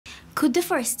Could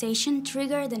deforestation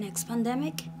trigger the next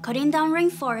pandemic? Cutting down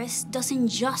rainforests doesn't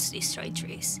just destroy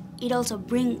trees. It also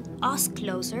brings us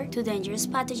closer to dangerous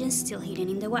pathogens still hidden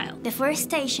in the wild.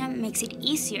 Deforestation makes it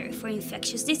easier for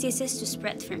infectious diseases to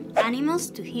spread from animals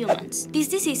to humans. These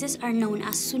diseases are known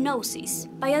as zoonoses.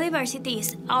 Biodiversity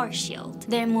is our shield.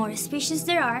 The more species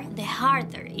there are, the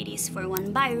harder it is for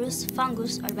one virus,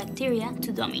 fungus, or bacteria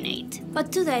to dominate.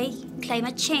 But today,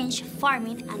 climate change,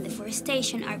 farming, and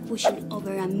deforestation are pushing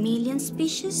over 1 million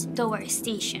species toward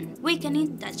extinction,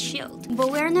 weakening that shield.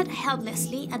 But we are not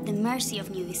helplessly at the mercy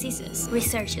of new diseases.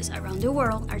 Researchers around the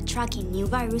world are tracking new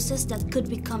viruses that could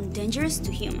become dangerous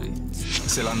to humans.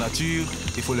 C'est la nature,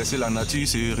 il faut laisser la nature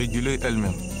se réguler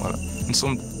elle-même. Voilà. Nous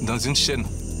sommes dans une chaîne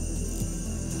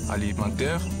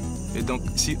alimentaire et donc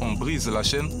si on brise la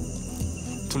chaîne,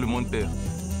 tout le monde perd.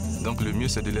 Donc le mieux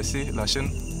c'est de laisser la chaîne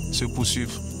se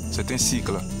poursuivre. C'est un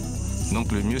cycle.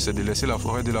 Donc le mieux c'est de laisser la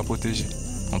forêt, de la protéger.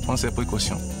 On prend ses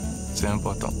précautions. C'est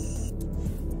important.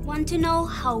 Want to know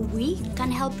how we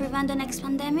can help prevent the next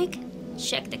pandemic?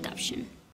 Check the caption.